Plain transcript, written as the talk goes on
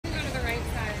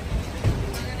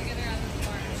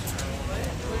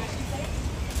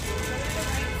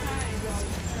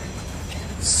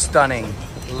stunning.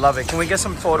 Love it. Can we get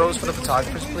some photos for the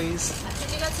photographers, please?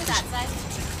 Can you go to that side?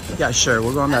 Yeah, sure.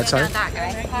 We'll go on that side. That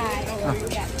guy. Hi.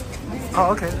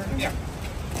 Oh, okay. Yeah.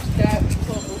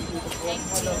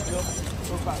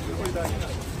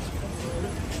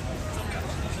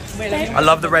 I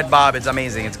love the red bob. It's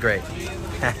amazing. It's great.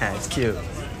 It's cute.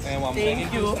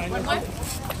 Thank you.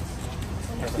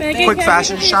 Quick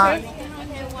fashion shot.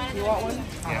 You want one?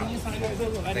 Yeah.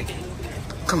 Thank you.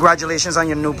 Congratulations on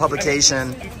your new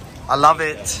publication. I love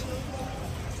it.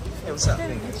 Hey, what's up?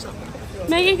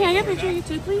 Megan, can I get a picture of you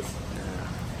too, please?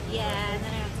 Yeah.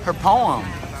 Her poem,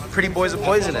 Pretty Boys Are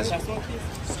Poisonous.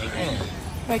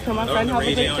 Wait, can my friend have a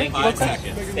picture?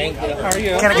 Thank you. How are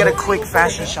you? Can I get a quick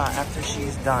fashion shot after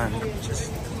she's done?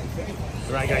 Just...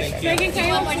 Megan, can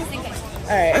One more just in case.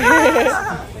 Alright.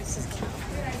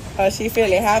 Oh, she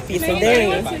feeling happy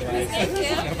today. Thank you.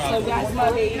 So that's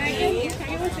my baby.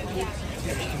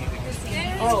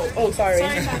 Oh, sorry.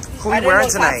 Who we wearing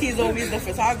tonight? He's always the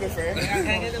photographer.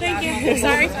 Thank you.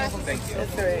 Sorry. Thank you.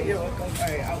 That's alright. You're welcome.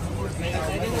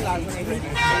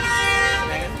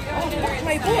 Alright,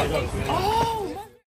 my book. Oh.